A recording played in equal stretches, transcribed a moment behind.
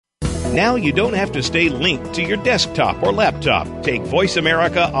Now you don't have to stay linked to your desktop or laptop. Take Voice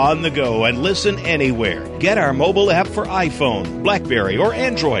America on the go and listen anywhere. Get our mobile app for iPhone, BlackBerry, or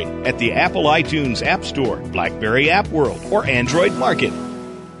Android at the Apple iTunes App Store, BlackBerry App World, or Android Market.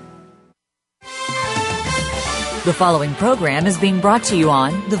 The following program is being brought to you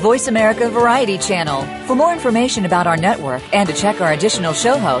on the Voice America Variety Channel. For more information about our network and to check our additional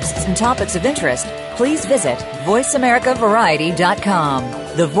show hosts and topics of interest, please visit voiceamericavariety.com.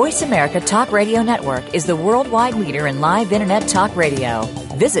 The Voice America Talk Radio Network is the worldwide leader in live Internet talk radio.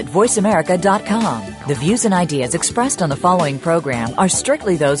 Visit voiceamerica.com. The views and ideas expressed on the following program are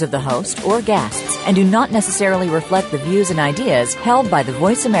strictly those of the host or guests and do not necessarily reflect the views and ideas held by the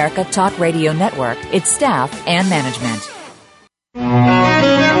Voice America Talk Radio Network, its staff, and management.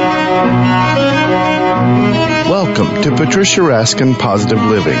 Welcome to Patricia Raskin Positive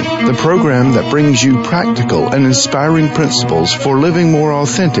Living, the program that brings you practical and inspiring principles for living more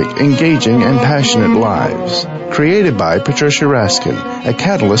authentic, engaging, and passionate lives. Created by Patricia Raskin, a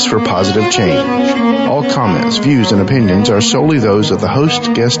catalyst for positive change. All comments, views, and opinions are solely those of the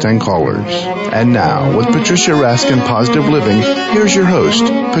host, guest, and callers. And now, with Patricia Raskin Positive Living, here's your host,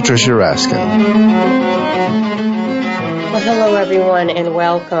 Patricia Raskin. Well, hello, everyone, and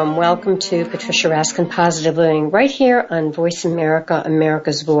welcome. Welcome to Patricia Raskin Positive Living, right here on Voice America,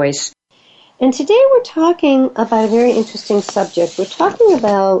 America's Voice. And today we're talking about a very interesting subject. We're talking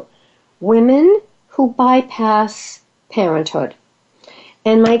about women who bypass parenthood.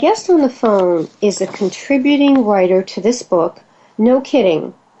 And my guest on the phone is a contributing writer to this book, No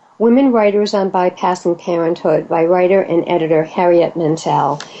Kidding, Women Writers on Bypassing Parenthood, by writer and editor Henriette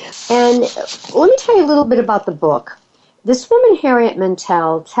Mantel. And let me tell you a little bit about the book. This woman, Henriette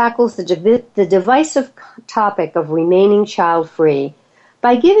Mantel, tackles the divisive topic of remaining child-free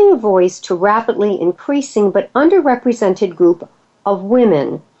by giving a voice to rapidly increasing but underrepresented group of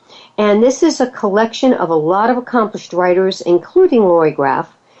women. And this is a collection of a lot of accomplished writers, including Laurie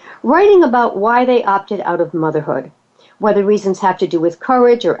Graff, writing about why they opted out of motherhood, whether reasons have to do with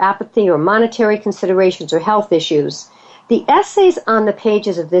courage or apathy or monetary considerations or health issues. The essays on the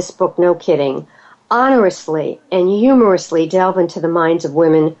pages of this book, No Kidding, honorously and humorously delve into the minds of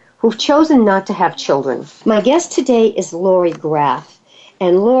women who've chosen not to have children. My guest today is Laurie Graff,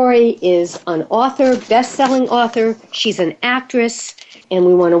 and Laurie is an author, best-selling author. She's an actress, and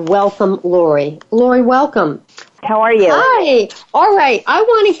we want to welcome Laurie. Laurie, welcome. How are you? Hi. All right. I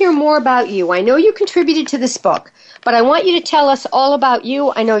want to hear more about you. I know you contributed to this book, but I want you to tell us all about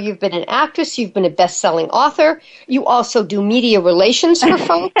you. I know you've been an actress. You've been a best-selling author. You also do media relations for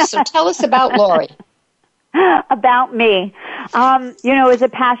folks. So tell us about Laurie. About me. It was a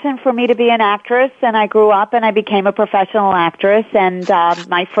passion for me to be an actress, and I grew up and I became a professional actress, and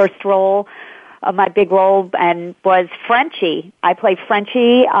my first role, my big role, was Frenchie. I played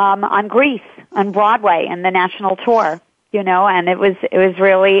Frenchie on Grease, on Broadway, in the national tour. And it was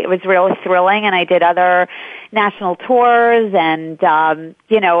really thrilling, and I did other national tours and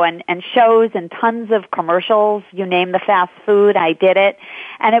shows and tons of commercials. You name the fast food, I did it.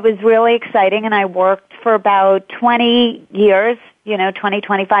 And it was really exciting, and I worked for about 20 years,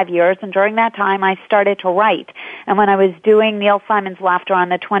 25 years, and during that time I started to write. And when I was doing Neil Simon's Laughter on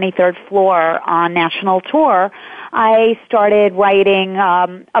the 23rd Floor on national tour, I started writing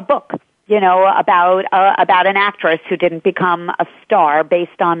a book, about an actress who didn't become a star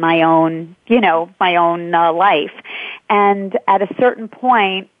based on my own life. And at a certain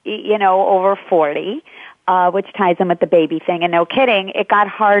point, over 40, which ties in with the baby thing, and no kidding, it got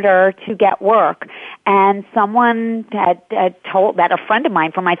harder to get work. And someone had told that a friend of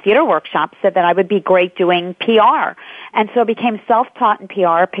mine from my theater workshop said that I would be great doing PR. And so I became self-taught in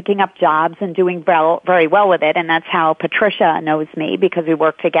PR, picking up jobs and doing very well with it. And that's how Patricia knows me, because we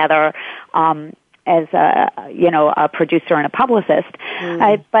work together as a producer and a publicist.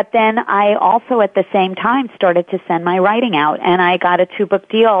 But then I also at the same time started to send my writing out, and I got a 2-book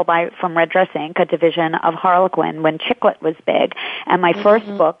deal from Red Dress Inc., a division of Harlequin, when Chicklet was big. And my first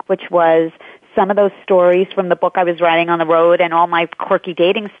book, which was some of those stories from the book I was writing on the road, and all my quirky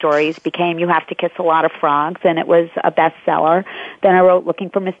dating stories became You Have to Kiss a Lot of Frogs, and it was a bestseller. Then I wrote Looking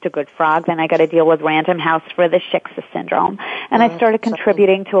for Mr. Good Frog. Then I got a deal with Random House for the Shiksa Syndrome. And I started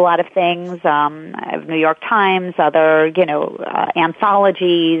contributing to a lot of things, New York Times, other,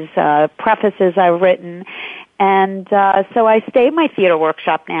 anthologies, prefaces I've written. And so I stay in my theater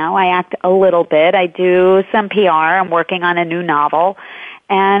workshop now. I act a little bit. I do some PR. I'm working on a new novel.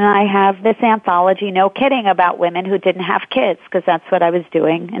 And I have this anthology, No Kidding, about women who didn't have kids, because that's what I was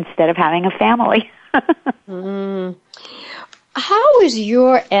doing instead of having a family. How is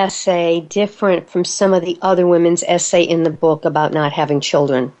your essay different from some of the other women's essay in the book about not having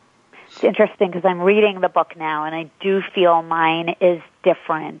children? it's interesting because I'm reading the book now, and I do feel mine is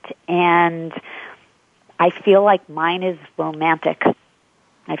different, and I feel like mine is romantic.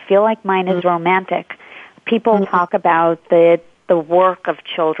 People talk about the work of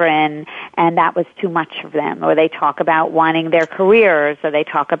children, and that was too much for them, or they talk about wanting their careers, or they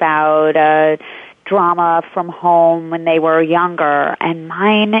talk about drama from home when they were younger, and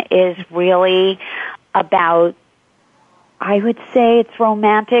mine is really about, I would say it's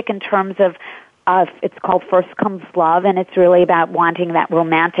romantic in terms of it's called First Comes Love, and it's really about wanting that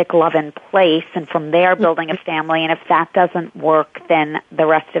romantic love in place, and from there building a family. And if that doesn't work, then the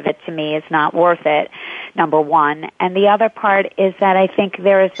rest of it to me is not worth it, number one. And the other part is that I think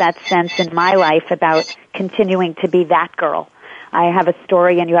there is that sense in my life about continuing to be that girl. I have a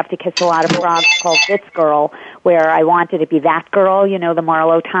story, and You Have to Kiss a Lot of Frogs, called This Girl, where I wanted to be that girl, the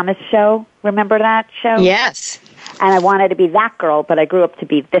Marlo Thomas show. Remember that show? Yes. And I wanted to be that girl, but I grew up to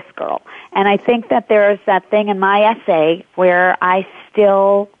be this girl. And I think that there's that thing in my essay where I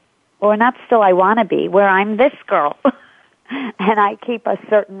still, or not still, I want to be, where I'm this girl. And I keep a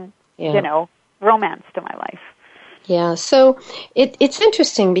certain, romance to my life. Yeah, so it's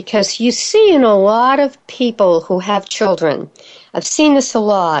interesting because you see in a lot of people who have children, I've seen this a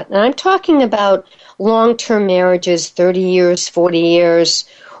lot, and I'm talking about long-term marriages, 30 years, 40 years,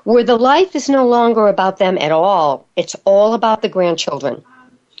 where the life is no longer about them at all. It's all about the grandchildren.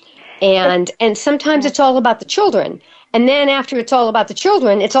 And sometimes it's all about the children. And then after it's all about the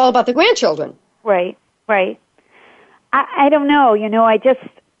children, it's all about the grandchildren. Right. I don't know,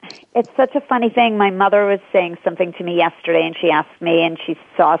 it's such a funny thing. My mother was saying something to me yesterday, and she asked me, and she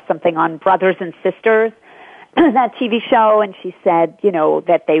saw something on Brothers and Sisters, that TV show, and she said,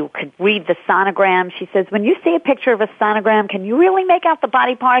 that they could read the sonogram. She says, when you see a picture of a sonogram, can you really make out the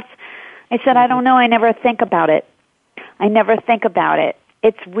body parts? I said, I don't know. I never think about it.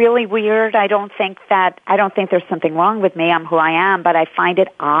 It's really weird. I don't think there's something wrong with me. I'm who I am, but I find it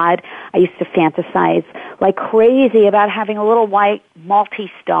odd. I used to fantasize like crazy about having a little white Maltese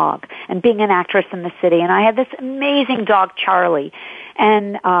dog and being an actress in the city. And I had this amazing dog, Charlie.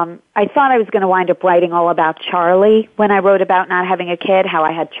 And I thought I was going to wind up writing all about Charlie when I wrote about not having a kid, how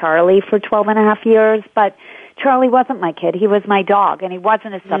I had Charlie for 12 and a half years. But Charlie wasn't my kid. He was my dog, and he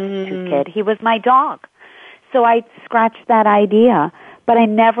wasn't a substitute kid. He was my dog. So I scratched that idea. But I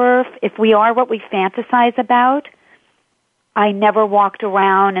never, if we are what we fantasize about, I never walked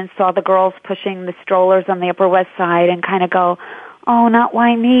around and saw the girls pushing the strollers on the Upper West Side and kind of go, oh, not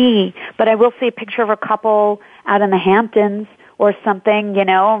why me. But I will see a picture of a couple out in the Hamptons or something,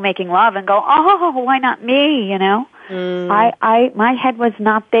 making love and go, oh, why not me, my head was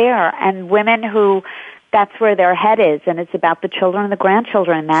not there. And women who, that's where their head is, and it's about the children and the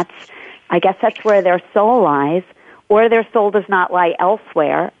grandchildren. I guess that's where their soul lies. Or their soul does not lie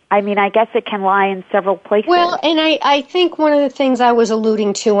elsewhere. I mean, I guess it can lie in several places. Well, and I think one of the things I was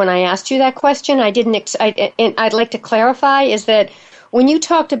alluding to when I asked you that question, and I'd like to clarify, is that when you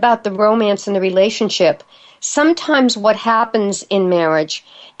talked about the romance and the relationship, sometimes what happens in marriage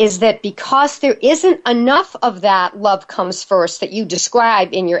is that because there isn't enough of that love comes first that you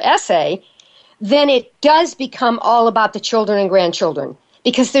describe in your essay, then it does become all about the children and grandchildren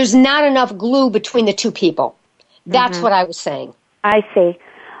because there's not enough glue between the two people. That's what I was saying. I see.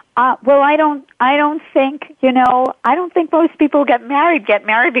 Well, I don't think, I don't think most people get married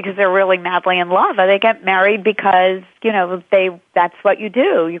because they're really madly in love. They get married because, that's what you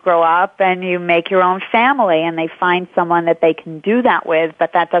do. You grow up and you make your own family, and they find someone that they can do that with,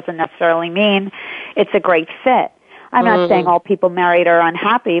 but that doesn't necessarily mean it's a great fit. I'm not saying all people married are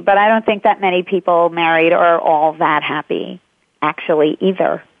unhappy, but I don't think that many people married are all that happy, actually,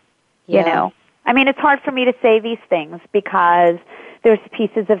 either, I mean, it's hard for me to say these things because there's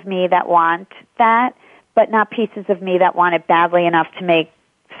pieces of me that want that, but not pieces of me that want it badly enough to make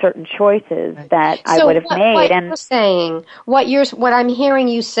certain choices that I would have made. And you're saying, what I'm hearing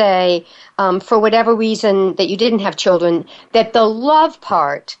you say, for whatever reason that you didn't have children, that the love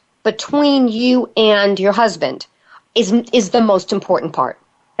part between you and your husband is the most important part.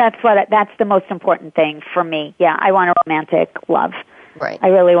 That's the most important thing for me. Yeah, I want a romantic love. Right. I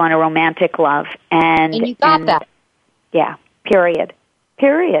really want a romantic love. And you got that. Yeah, period.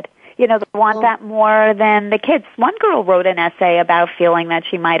 They want that more than the kids. One girl wrote an essay about feeling that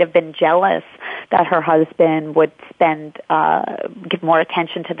she might have been jealous that her husband would give more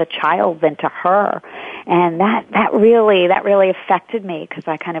attention to the child than to her. And that really affected me because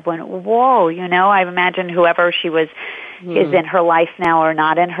I kind of went, whoa, I imagine whoever she was is in her life now or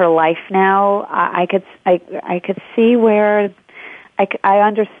not in her life now. I could see where I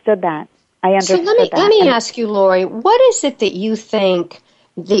understood that. So let me ask you, Laurie, what is it that you think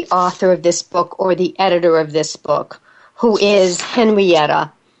the author of this book or the editor of this book, who is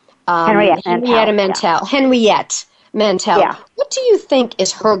Henriette Mantel. Henriette Mantel. Yeah. What do you think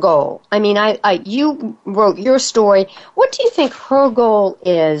is her goal? I mean, you wrote your story. What do you think her goal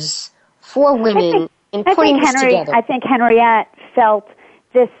is for women in putting this together? I think Henriette felt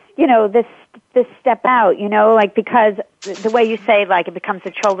this, this step out, like, because the way you say, like, it becomes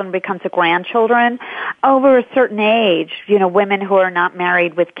the children, becomes the grandchildren, over a certain age, women who are not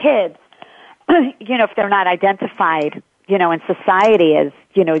married with kids, if they're not identified, in society as,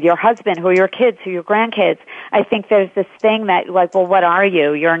 your husband, who are your kids, who are your grandkids, I think there's this thing that, like, well, what are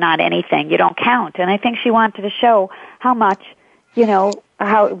you? You're not anything. You don't count. And I think she wanted to show how much,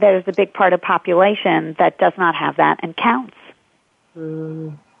 how there's a big part of population that does not have that and counts.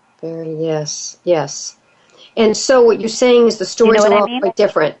 Yes. And so what you're saying is the stories are all quite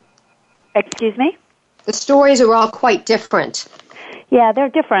different. Excuse me? The stories are all quite different. Yeah, they're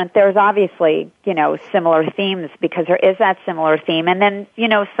different. There's obviously, similar themes because there is that similar theme. And then,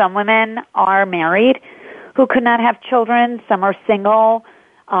 some women are married who could not have children. Some are single.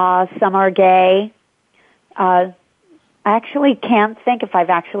 Some are gay. I actually can't think if I've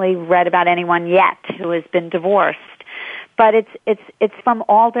actually read about anyone yet who has been divorced. But it's from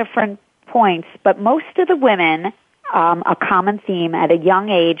all different points. But most of the women, a common theme at a young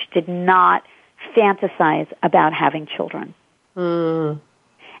age, did not fantasize about having children. And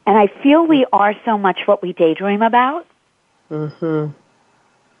I feel we are so much what we daydream about. And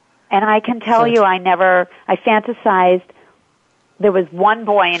I can tell you, I fantasized. There was one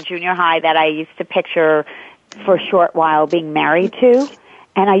boy in junior high that I used to picture for a short while being married to.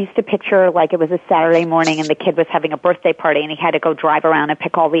 And I used to picture like it was a Saturday morning and the kid was having a birthday party and he had to go drive around and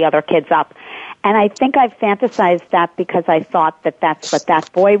pick all the other kids up. And I think I fantasized that because I thought that that's what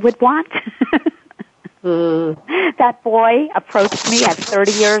that boy would want. That boy approached me at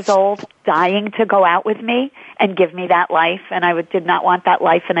 30 years old, dying to go out with me and give me that life. And I did not want that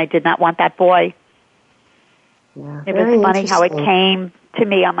life, and I did not want that boy. Yeah, it was funny how it came to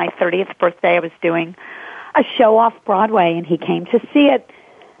me on my 30th birthday. I was doing a show off Broadway, and he came to see it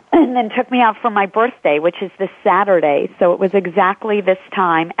and then took me out for my birthday, which is this Saturday. So it was exactly this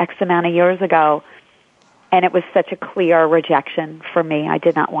time, X amount of years ago. And it was such a clear rejection for me. I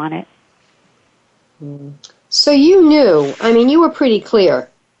did not want it. So you knew, you were pretty clear.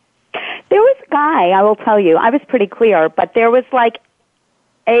 There was a guy, I will tell you, I was pretty clear, but there was like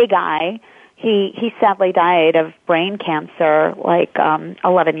a guy, he sadly died of brain cancer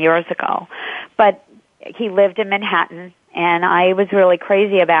 11 years ago, but he lived in Manhattan, and I was really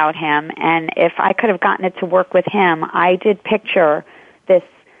crazy about him, and if I could have gotten it to work with him, I did picture this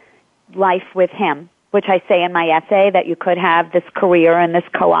life with him, which I say in my essay, that you could have this career and this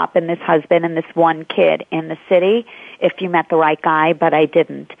co-op and this husband and this one kid in the city if you met the right guy, but I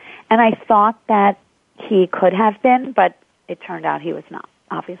didn't. And I thought that he could have been, but it turned out he was not,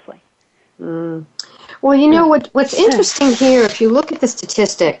 obviously. Well, what's interesting here, if you look at the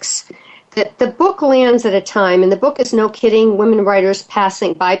statistics, that the book lands at a time, and the book is No Kidding, Women Writers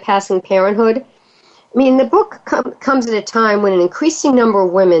Bypassing Parenthood. The book comes at a time when an increasing number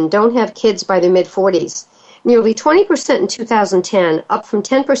of women don't have kids by their mid-40s. Nearly 20% in 2010, up from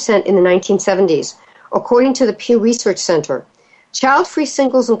 10% in the 1970s, according to the Pew Research Center. Child-free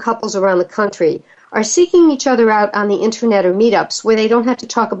singles and couples around the country are seeking each other out on the Internet or meetups where they don't have to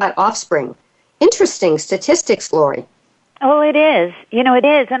talk about offspring. Interesting statistics, Laurie. Oh, it is. It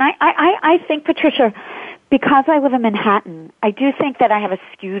is. And I think, Patricia, because I live in Manhattan, I do think that I have a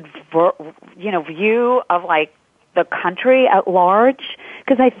skewed, view of like the country at large.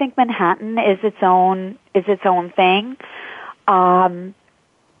 Because I think Manhattan is its own thing.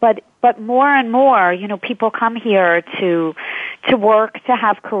 But more and more, people come here to work, to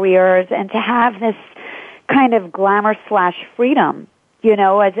have careers, and to have this kind of glamour / freedom,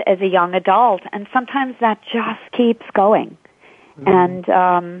 as a young adult. And sometimes that just keeps going. And,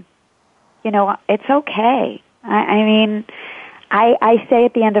 it's okay. I say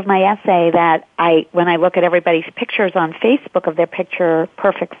at the end of my essay that when I look at everybody's pictures on Facebook of their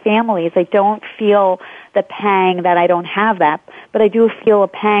picture-perfect families, I don't feel the pang that I don't have that, but I do feel a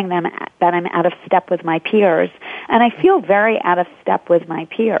pang that I'm out of step with my peers. And I feel very out of step with my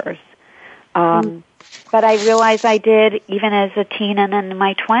peers. But I realize I did even as a teen and in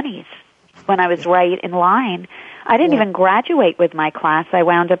my 20s when I was right in line. I didn't even graduate with my class. I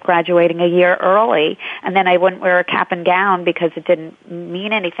wound up graduating a year early, and then I wouldn't wear a cap and gown because it didn't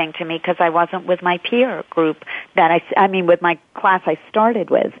mean anything to me because I wasn't with my peer group with my class I started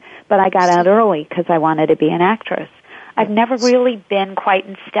with. But I got out early because I wanted to be an actress. I've never really been quite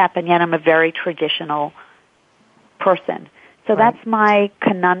in step, and yet I'm a very traditional person. So that's my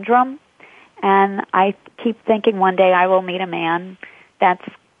conundrum. And I keep thinking one day I will meet a man that's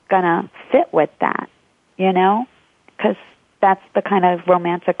going to fit with that, you know, because that's the kind of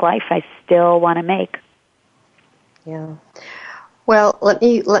romantic life I still want to make. Yeah. Well, let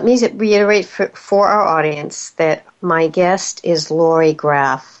me reiterate for our audience that my guest is Laurie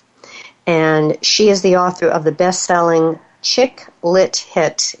Graff, and she is the author of the best-selling chick lit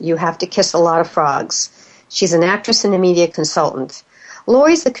hit, You Have to Kiss a Lot of Frogs. She's an actress and a media consultant.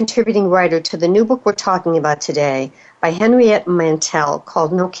 Laurie's the contributing writer to the new book we're talking about today by Henriette Mantel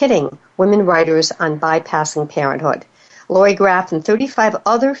called No Kidding, Women Writers on Bypassing Parenthood. Laurie Graff and 35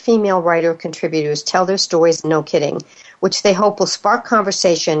 other female writer contributors tell their stories in No Kidding, which they hope will spark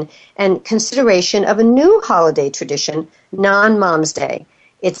conversation and consideration of a new holiday tradition, Non-Mom's Day.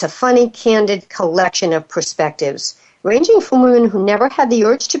 It's a funny, candid collection of perspectives, ranging from women who never had the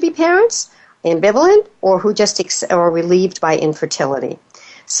urge to be parents, ambivalent, or who just are relieved by infertility.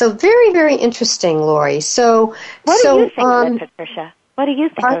 So very, very interesting, Laurie. So, what do you think of it, Patricia? What do you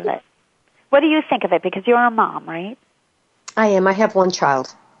think of it? What do you think of it? Because you're a mom, right? I am. I have one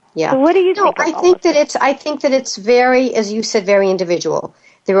child. Yeah. So what do you think? I think that it's very, as you said, very individual.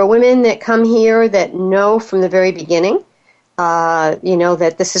 There are women that come here that know from the very beginning,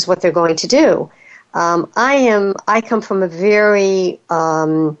 that this is what they're going to do. I come from a very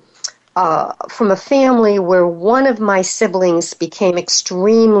from a family where one of my siblings became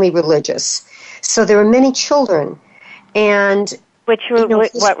extremely religious. So there were many children. And what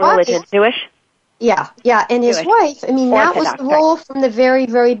religion? Jewish? Yeah. And his wife, that was the role from the very,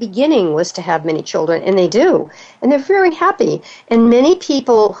 very beginning, was to have many children, and they do. And they're very happy. And many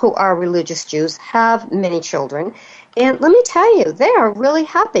people who are religious Jews have many children. And let me tell you, they are really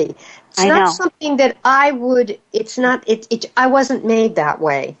happy. It's not something that I wasn't made that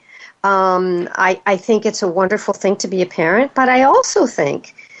way. I think it's a wonderful thing to be a parent, but I also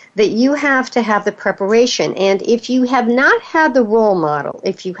think that you have to have the preparation. And if you have not had the role model,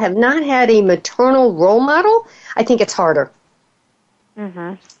 if you have not had a maternal role model, I think it's harder. Mm-hmm.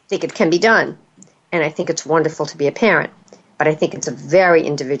 I think it can be done. And I think it's wonderful to be a parent. But I think it's a very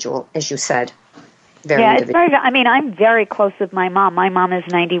individual, as you said. I'm very close with my mom. My mom is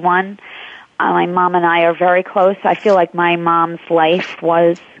 91. My mom and I are very close. I feel like my mom's life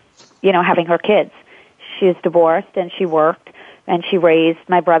was, having her kids. She is divorced and she worked and she raised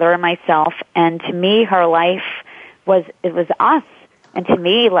my brother and myself. And to me, her life was us. And to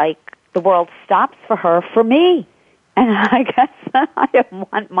me, like, the world stops for her for me. And I guess I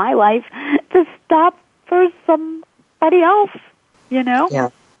don't want my life to stop for somebody else, Yeah.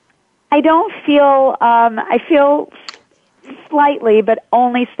 I don't feel, I feel slightly, but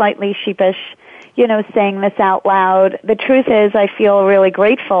only slightly sheepish, saying this out loud. The truth is I feel really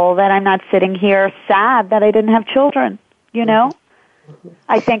grateful that I'm not sitting here sad that I didn't have children, Mm-hmm.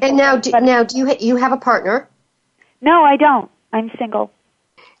 I think. And now, do you have a partner? No, I don't. I'm single.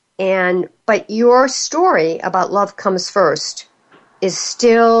 But your story about love comes first is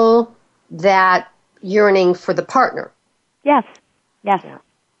still that yearning for the partner. Yes. Yeah.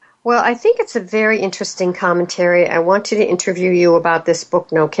 Well, I think it's a very interesting commentary. I wanted to interview you about this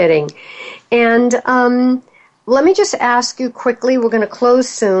book, No Kidding. And let me just ask you quickly, we're going to close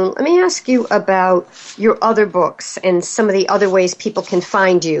soon. Let me ask you about your other books and some of the other ways people can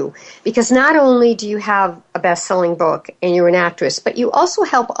find you. Because not only do you have a best-selling book and you're an actress, but you also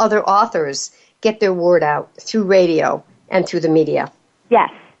help other authors get their word out through radio and through the media. Yes.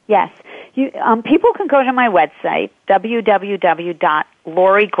 People can go to my website,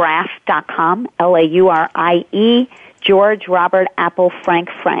 www.lauriegraff.com, Laurie, George, Robert, Apple, Frank.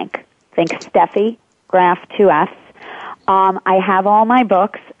 Think Steffi, Graff, 2 Fs. I have all my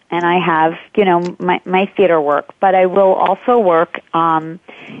books, and I have, my theater work, but I will also work, as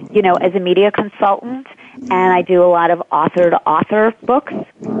a media consultant, and I do a lot of author-to-author books,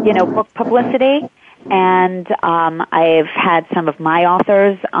 book publicity. And I've had some of my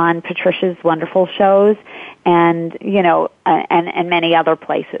authors on Patricia's wonderful shows, and and many other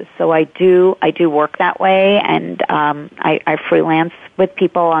places. So I do work that way, and I freelance with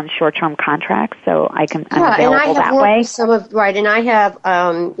people on short-term contracts, so I'm available that way. And I have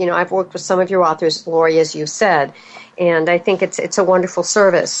I've worked with some of your authors, Laurie, as you said, and I think it's a wonderful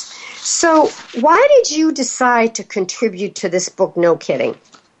service. So why did you decide to contribute to this book, No Kidding,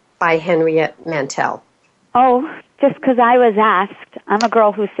 by Henriette Mantel? Oh, just because I was asked. I'm a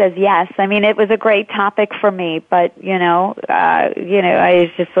girl who says yes. It was a great topic for me, but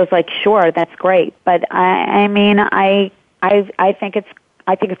I just was like, sure, that's great. But I think it's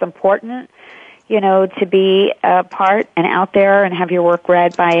important, to be a part and out there and have your work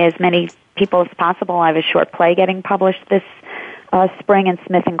read by as many people as possible. I have a short play getting published this Spring and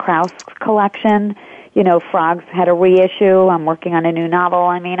Smith and Krause collection. You know, Frogs had a reissue. I'm working on a new novel.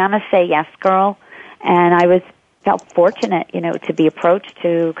 I mean, I'm a say yes girl, and I felt fortunate, you know, to be approached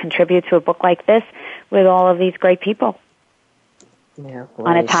to contribute to a book like this with all of these great people. Yeah,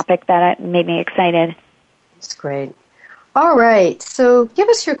 on a topic that made me excited. That's great. All right, so give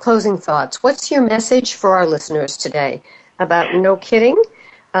us your closing thoughts. What's your message for our listeners today about No Kidding,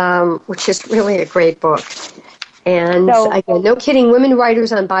 which is really a great book? And again, No Kidding, Women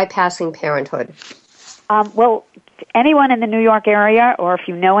Writers on Bypassing Parenthood. Well, anyone in the New York area, or if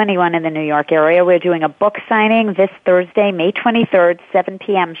you know anyone in the New York area, we're doing a book signing this Thursday, May 23rd, 7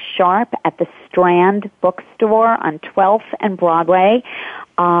 p.m. sharp at the Strand Bookstore on 12th and Broadway.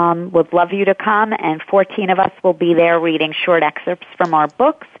 Would love you to come, and 14 of us will be there reading short excerpts from our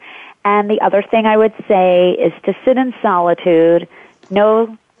books. And the other thing I would say is to sit in solitude,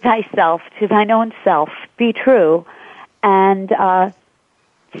 know thyself, to thine own self, be true, and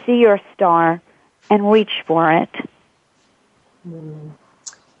see your star and reach for it.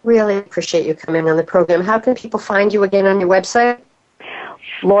 Really appreciate you coming on the program. How can people find you again on your website?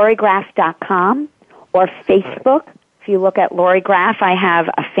 LaurieGraff.com or Facebook. If you look at Laurie Graff, I have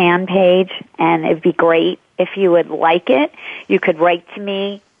a fan page, and it'd be great if you would like it. You could write to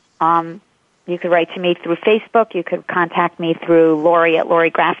me. You could write to me through Facebook. You could contact me through Laurie at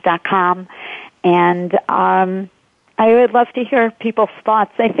LaurieGraff.com. And I would love to hear people's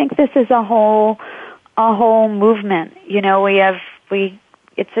thoughts. I think this is a whole movement. You know,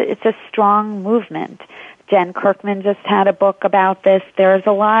 it's a strong movement. Jen Kirkman just had a book about this. There's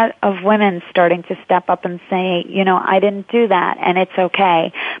a lot of women starting to step up and say, you know, I didn't do that, and it's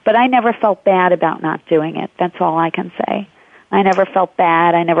okay. But I never felt bad about not doing it. That's all I can say. I never felt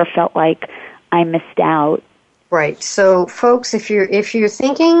bad. I never felt like I missed out. Right. So, folks, if you're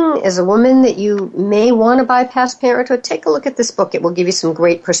thinking as a woman that you may want to bypass parenthood, take a look at this book. It will give you some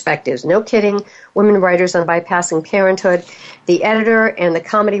great perspectives. No Kidding, Women Writers on Bypassing Parenthood. The editor and the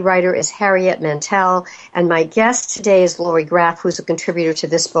comedy writer is Henriette Mantel, and my guest today is Laurie Graff, who's a contributor to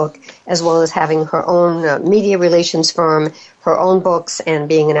this book, as well as having her own media relations firm, her own books, and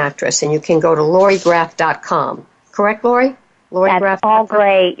being an actress. And you can go to lauriegraff.com. Correct, Laurie? That's all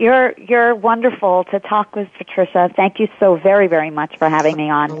great. You're wonderful to talk with, Patricia. Thank you so very, very much for having me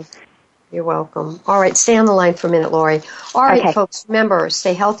on. You're welcome. All right, stay on the line for a minute, Laurie. All right, okay. Folks, remember,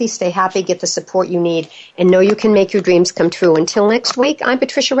 stay healthy, stay happy, get the support you need, and know you can make your dreams come true. Until next week, I'm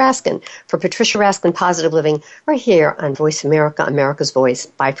Patricia Raskin for Patricia Raskin Positive Living, right here on Voice America, America's Voice.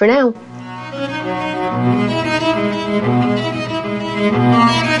 Bye for now.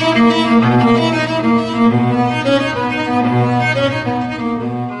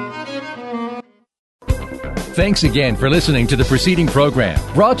 Thanks again for listening to the preceding program,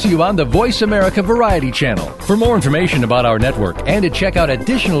 brought to you on the Voice America Variety Channel. For more information about our network and to check out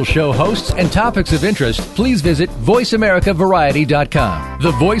additional show hosts and topics of interest, please visit VoiceAmericaVariety.com.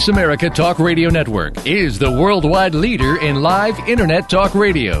 The Voice America Talk Radio Network is the worldwide leader in live Internet talk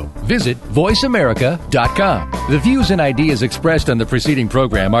radio. Visit VoiceAmerica.com. The views and ideas expressed on the preceding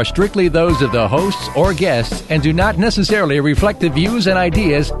program are strictly those of the hosts or guests and do not necessarily reflect the views and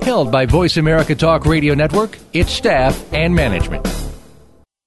ideas held by Voice America Talk Radio Network, its staff, and management.